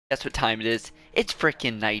Guess what time it is? It's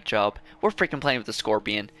freaking night job. We're freaking playing with the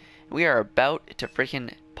Scorpion. We are about to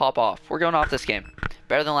freaking pop off. We're going off this game.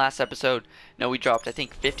 Better than last episode. No, we dropped, I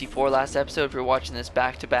think, 54 last episode if you're watching this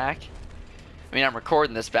back to back. I mean, I'm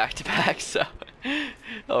recording this back to back, so.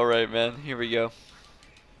 Alright, man. Here we go.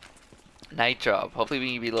 Night job. Hopefully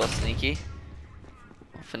we can be a little sneaky.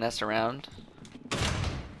 We'll finesse around.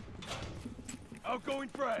 Outgoing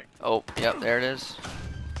frag. Oh, yep, there it is.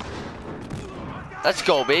 Let's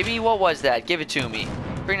go, baby. What was that? Give it to me.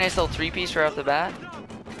 Pretty nice little three-piece right off the bat.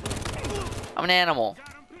 I'm an animal.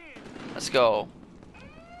 Let's go.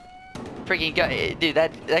 Freaking guy, dude.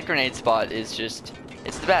 That grenade spot is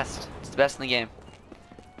just—it's the best. It's the best in the game.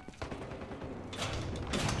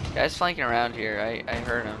 Guys flanking around here. I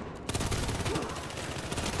heard him.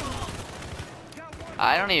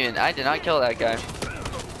 I did not kill that guy.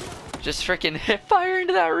 Just freaking hit fire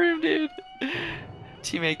into that room, dude.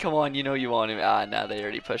 Teammate, come on, you know you want him. Ah, now they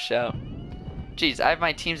already pushed out. Jeez, I have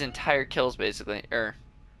my team's entire kills basically, or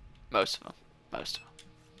most of them. Most of them.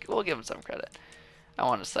 We'll give them some credit. I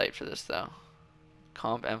want a sight for this though.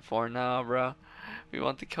 Comp M4, nah, bro. We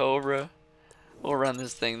want the Cobra. We'll run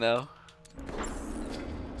this thing though.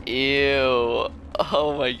 Ew.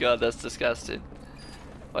 Oh my god, that's disgusting.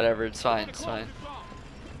 Whatever, it's fine, it's fine.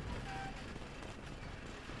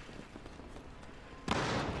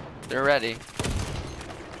 They're ready.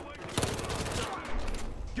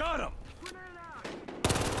 Got him.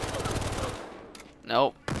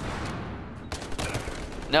 Nope.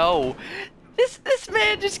 No. This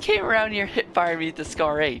man just came around here, hit fired me with the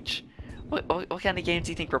Scar H. What kind of games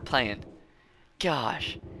do you think we're playing?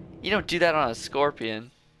 Gosh. You don't do that on a Scorpion.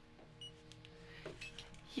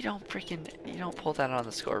 You don't pull that on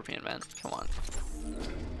the Scorpion, man. Come on.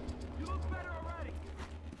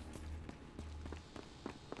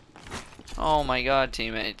 Oh my god,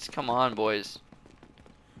 teammates. Come on, boys.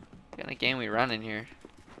 What kind of game we running here?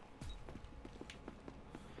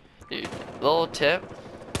 Dude, little tip.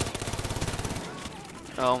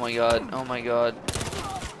 Oh my god, oh my god.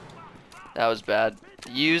 That was bad.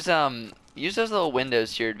 Use those little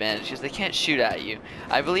windows to your advantage because they can't shoot at you.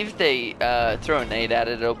 I believe if they throw a nade at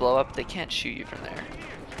it, it'll blow up. They can't shoot you from there.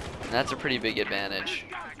 And that's a pretty big advantage.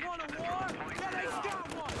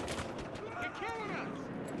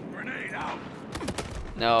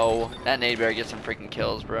 No, that nade better get some freaking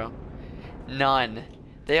kills, bro. None.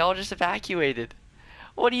 They all just evacuated.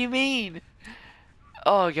 What do you mean?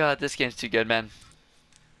 Oh god, this game's too good, man.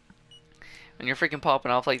 When you're freaking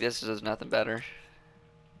popping off like this, there's nothing better.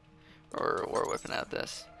 Or we're whipping out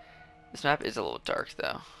this. This map is a little dark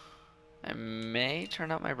though. I may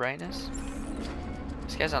turn up my brightness.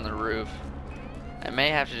 This guy's on the roof. I may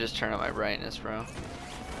have to just turn up my brightness, bro.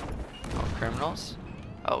 Oh, criminals?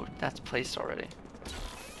 Oh, that's placed already.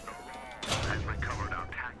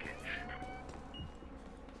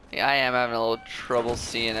 Yeah, I am having a little trouble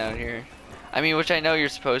seeing out here. I mean, which I know you're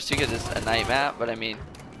supposed to because it's a night map, but I mean,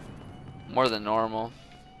 more than normal.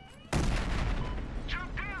 They're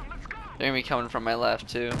gonna be coming from my left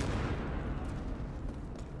too.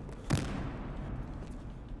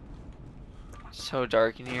 So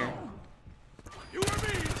dark in here.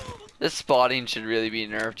 This spotting should really be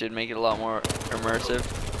nerfed. It'd make it a lot more immersive.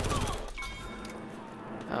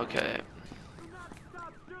 Okay.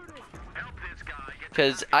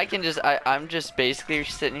 Because I'm just basically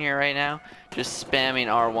sitting here right now, just spamming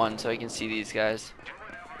R1 so I can see these guys.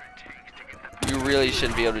 You really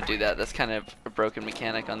shouldn't be able to do that. That's kind of a broken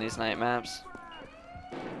mechanic on these night maps.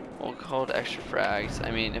 We'll hold extra frags.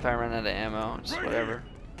 I mean, if I run out of ammo, just whatever.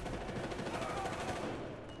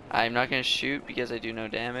 I'm not going to shoot because I do no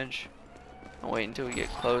damage. I'll wait until we get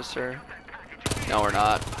closer. No, we're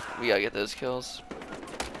not. We gotta get those kills.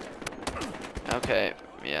 Okay,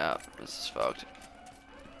 yeah, this is fucked.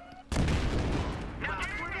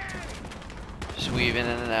 Just weaving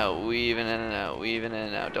in and out, weaving in and out, weaving in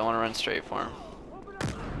and out. Don't want to run straight for him.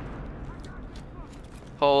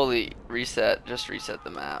 Holy, reset, just reset the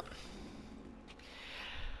map.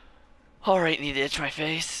 Alright, need to itch my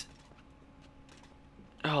face.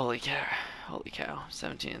 Holy cow,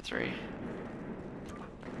 17 and 3.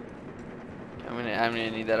 I'm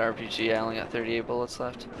gonna need that RPG. I only got 38 bullets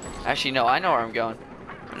left. Actually, no, I know where I'm going.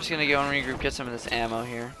 I'm just gonna go and regroup, get some of this ammo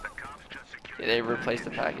here. Okay, they replaced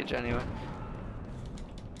the package anyway.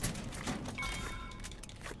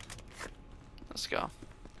 Let's go.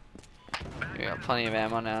 We got plenty of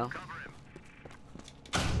ammo now.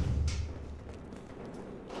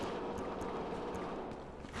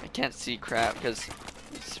 I can't see crap because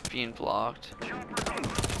it's being blocked.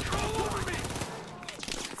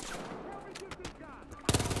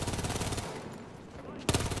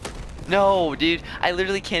 No, dude. I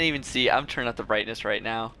literally can't even see. I'm turning up the brightness right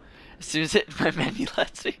now. As soon as my menu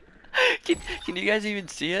lets me. Can you guys even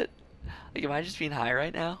see it? Like, am I just being high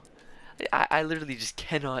right now? I literally just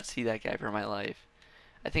cannot see that guy for my life.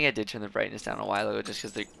 I think I did turn the brightness down a while ago just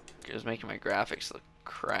because it was making my graphics look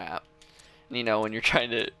crap. And you know, when you're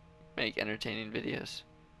trying to make entertaining videos.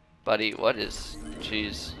 Buddy, what is...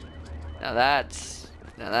 Jeez. Now that's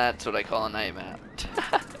what I call a night map.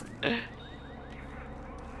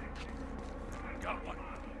 Got one.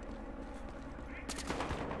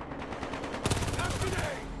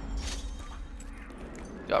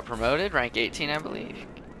 Got promoted, rank 18 I believe.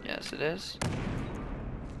 Yes it is.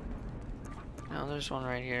 No, there's one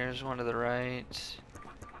right here, there's one to the right.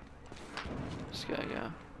 Just gotta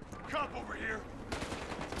go. Cop over here.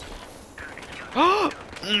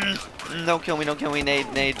 Don't kill me,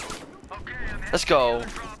 nade. Let's go.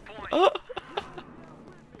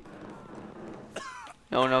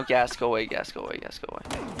 No, gas, go away. I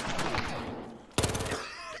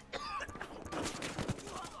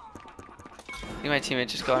think my teammate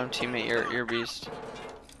just got him. Teammate, you're a beast.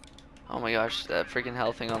 Oh my gosh, that freaking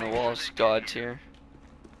health thing on the wall is god tier.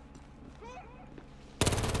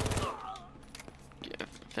 Yeah,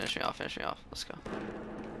 finish me off. Let's go.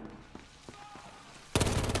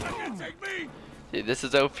 Take me. Dude, this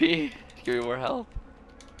is OP. Give me more health.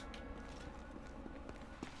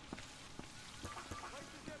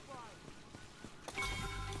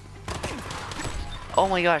 Oh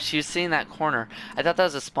my gosh, he was sitting in that corner. I thought that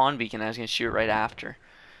was a spawn beacon. I was gonna shoot it right after.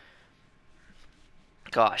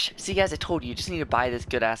 Gosh, see guys, I told you, you just need to buy this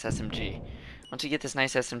good ass SMG. Once you get this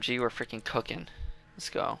nice SMG, we're freaking cooking. Let's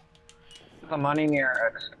go. The money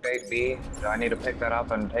near X8 B. Do I need to pick that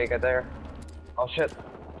up and take it there? Oh shit.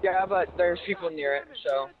 Yeah, but there's people near it,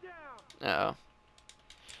 so. Uh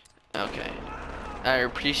oh. Okay. I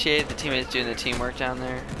appreciate the teammates doing the teamwork down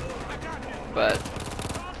there, but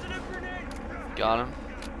got him.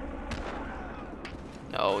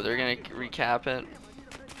 No, they're gonna recap it.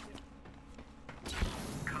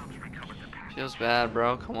 Feels bad,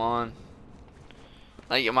 bro. Come on.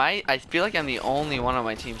 Like, I feel like I'm the only one on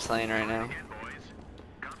my team slaying right now.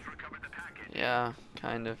 Yeah,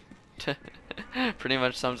 kind of. Pretty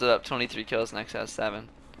much sums it up. 23 kills, next has 7.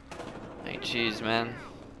 Like, jeez, man.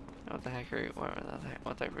 What the heck are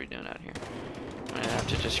we doing out here? I'm gonna have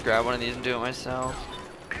to just grab one of these and do it myself.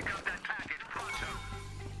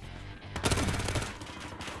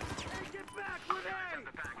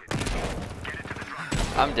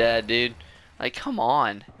 I'm dead, dude. Like, come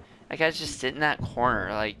on. That guy's just sitting in that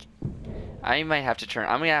corner. Like, I might have to turn.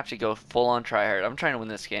 I'm gonna have to go full on tryhard. I'm trying to win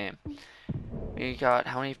this game. We got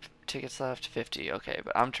how many tickets left? 50. Okay,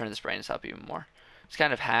 but I'm turning this brightness up even more. It's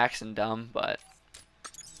kind of hacks and dumb, but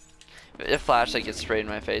if flashlight gets sprayed in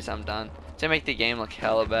my face, I'm done. It's gonna make the game look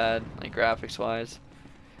hella bad, like graphics wise.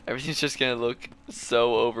 Everything's just gonna look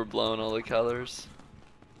so overblown, all the colors.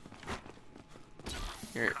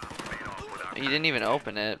 You didn't even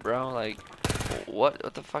open it, bro. Like,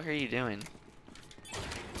 what the fuck are you doing?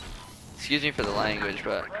 Excuse me for the language,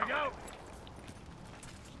 but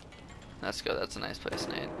let's go. That's a nice place,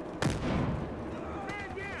 Nate.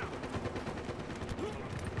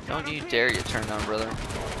 Don't you dare get turned on, brother.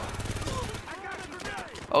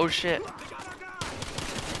 Oh shit.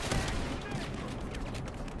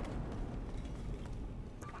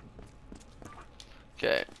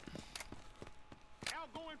 Okay.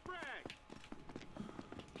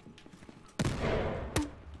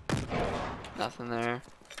 Nothing there.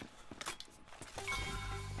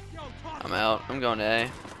 I'm out. I'm going to A.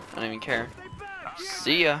 I don't even care.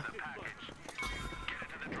 See ya.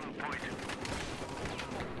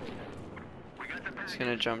 He's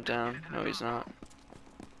gonna jump down. No, he's not.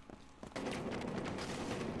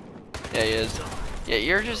 Yeah, he is. Yeah,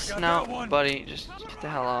 you're just no, buddy. Just get the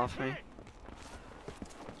hell off me.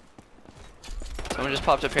 Someone just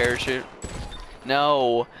popped a parachute.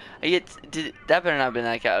 No, that better not have been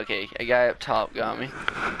that guy. Okay, a guy up top got me.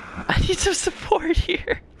 I need some support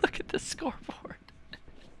here. Look at this scoreboard.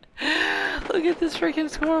 Look at this freaking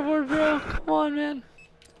scoreboard, bro. Come on, man.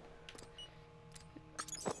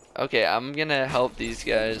 Okay, I'm gonna help these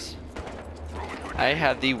guys. I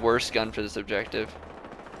have the worst gun for this objective.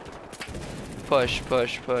 Push,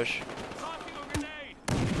 push, push.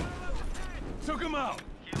 Took him out.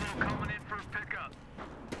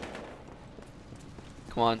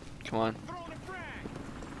 Come on, come on.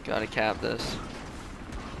 Gotta cap this.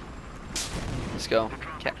 Let's go.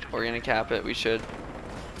 We're gonna cap it. We should.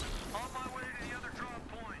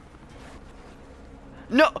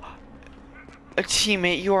 No! A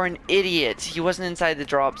teammate, you are an idiot. He wasn't inside the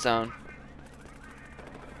drop zone.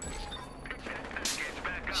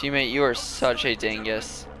 Teammate, you are such a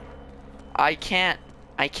dingus. I can't.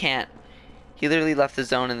 He literally left the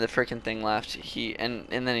zone and the freaking thing left. And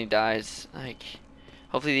then he dies. Like,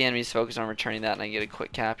 hopefully the enemy's focused on returning that and I get a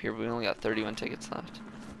quick cap here, but we only got 31 tickets left.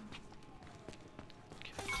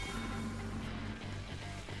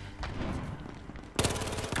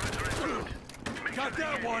 Got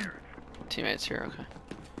that one. Teammates here, okay.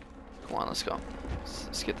 Come on, let's go.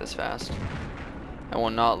 Let's get this fast. I will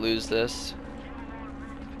not lose this.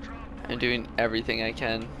 I'm doing everything I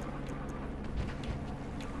can.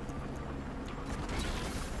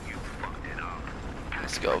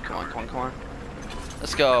 Let's go, come on, come on, come on.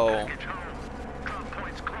 Let's go.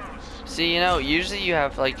 See, you know, usually you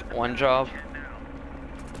have like one job.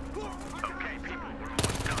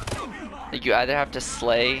 Like you either have to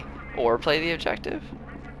slay or play the objective.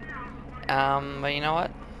 But you know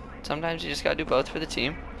what? Sometimes you just gotta do both for the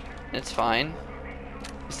team. It's fine.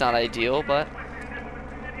 It's not ideal, but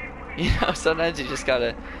you know, sometimes you just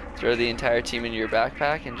gotta throw the entire team into your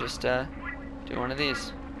backpack and just do one of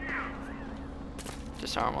these.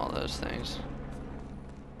 Disarm all those things.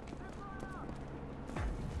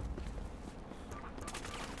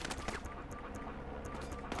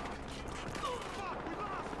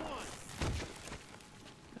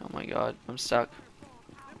 Oh my god, I'm stuck.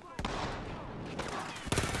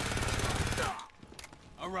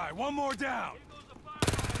 Alright, one more down.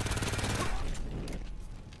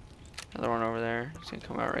 Another one over there. He's gonna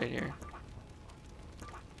come out right here.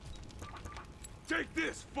 Take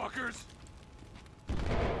this, fuckers.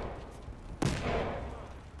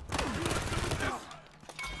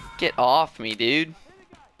 Get off me, dude.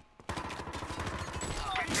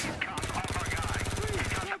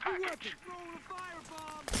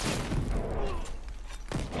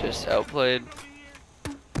 Just outplayed.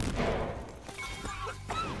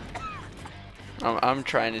 I'm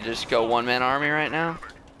trying to just go one-man army right now.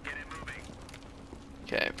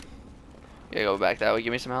 Okay. Gotta go back that way.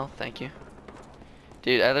 Give me some health. Thank you.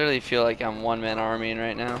 Dude, I literally feel like I'm one-man armying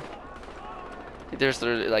right now. There's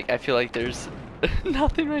literally, like, I feel like there's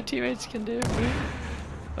nothing my teammates can do.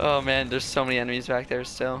 Oh man, there's so many enemies back there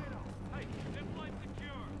still.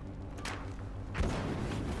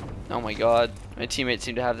 Oh my god. My teammates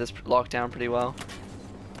seem to have this locked down pretty well.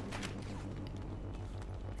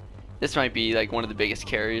 This might be like one of the biggest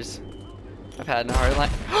carries I've had in a Hardline.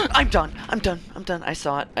 I'm done. I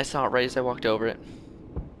saw it right as I walked over it.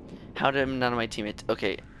 How did none of my teammates?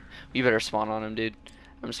 Okay, we better spawn on him, dude.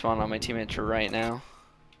 I'm spawning on my teammates right now.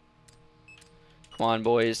 Come on,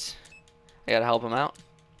 boys. I gotta help him out.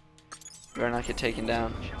 Better not get taken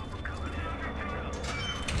down.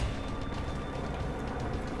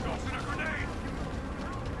 Tossing a grenade.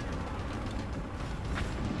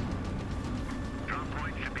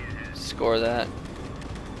 Score that.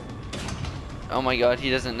 Oh my god, he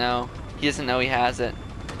doesn't know. He doesn't know he has it.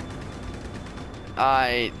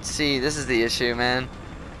 I see, this is the issue, man.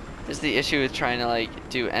 This is the issue with trying to like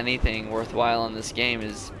do anything worthwhile in this game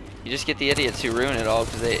is you just get the idiots who ruin it all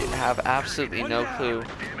because they have absolutely no clue.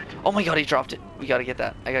 Oh my god, he dropped it. We gotta get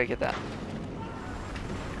that. I gotta get that.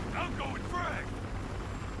 I'm going frag.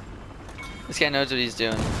 This guy knows what he's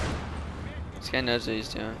doing. This guy knows what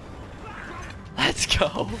he's doing. Let's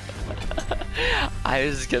go. I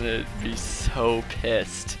was gonna be so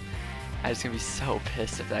pissed. I was gonna be so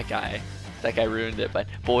pissed if that guy ruined it. But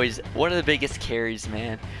boys, one of the biggest carries,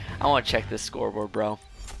 man. I want to check this scoreboard, bro.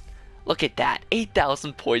 Look at that,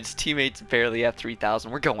 8,000 points. Teammates barely have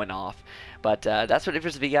 3,000. We're going off. But that's what it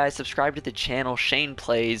is for you guys. Subscribe to the channel, Shane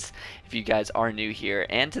Plays, if you guys are new here,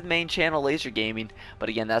 and to the main channel, Laser Gaming. But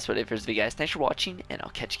again, that's what it is for you guys. Thanks for watching, and I'll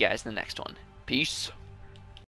catch you guys in the next one. Peace.